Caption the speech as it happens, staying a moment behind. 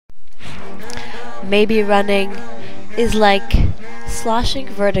Maybe running is like sloshing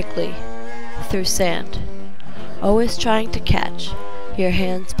vertically through sand, always trying to catch. Your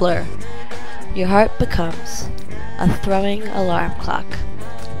hands blur. Your heart becomes a throwing alarm clock,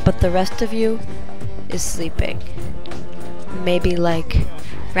 but the rest of you is sleeping. Maybe like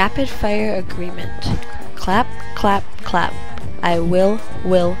rapid fire agreement. Clap, clap, clap. I will.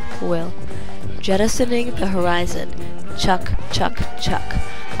 Jettisoning the horizon. Chuck, chuck, chuck.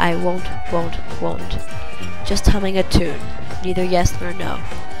 I won't. Just humming a tune, neither yes nor no.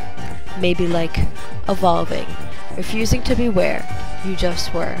 Maybe like evolving, refusing to be where you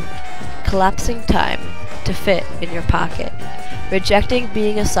just were. Collapsing time to fit in your pocket. Rejecting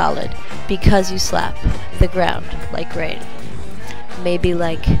being a solid because you slap the ground like rain. Maybe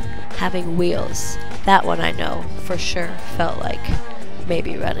like having wheels. That one I know for sure felt like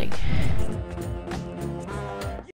maybe running.